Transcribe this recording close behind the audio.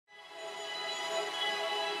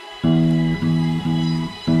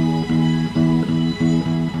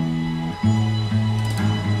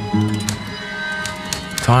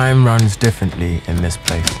Time runs differently in this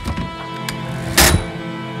place.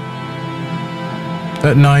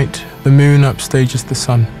 At night, the moon upstages the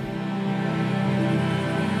sun.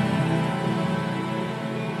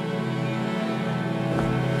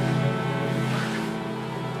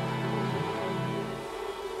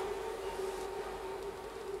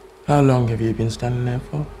 How long have you been standing there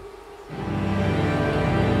for?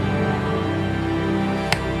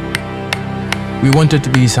 We wanted to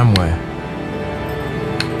be somewhere.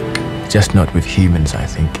 Just not with humans, I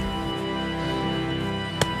think.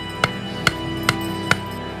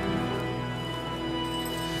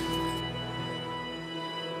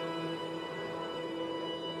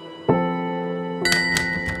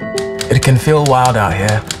 It can feel wild out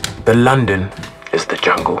here, but London is the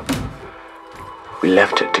jungle. We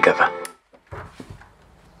left it together.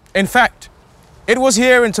 In fact, it was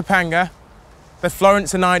here in Topanga that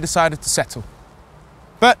Florence and I decided to settle.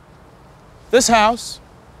 But this house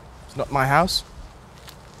is not my house.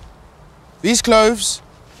 These clothes,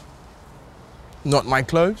 not my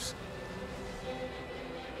clothes.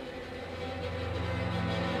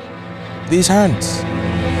 These hands.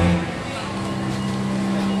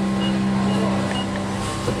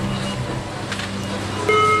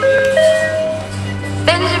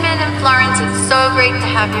 Florence, it's so great to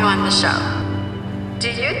have you on the show. Do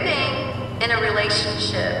you think in a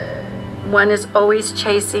relationship one is always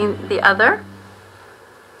chasing the other?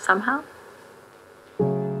 Somehow?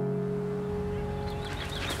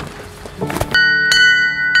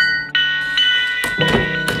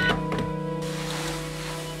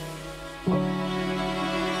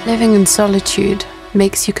 Living in solitude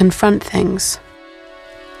makes you confront things.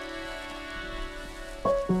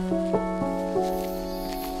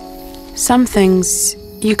 Some things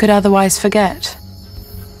you could otherwise forget,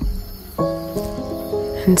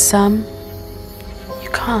 and some you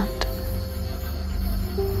can't.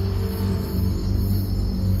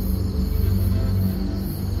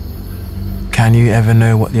 Can you ever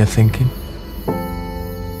know what they're thinking?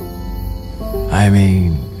 I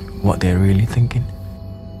mean, what they're really thinking?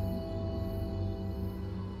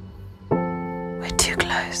 We're too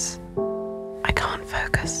close. I can't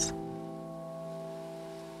focus.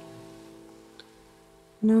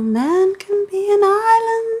 No man can be an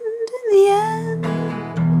island in the end.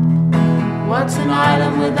 What's an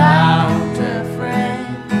island without a friend?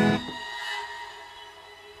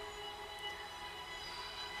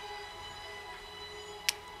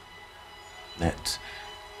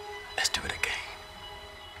 Let's do it again.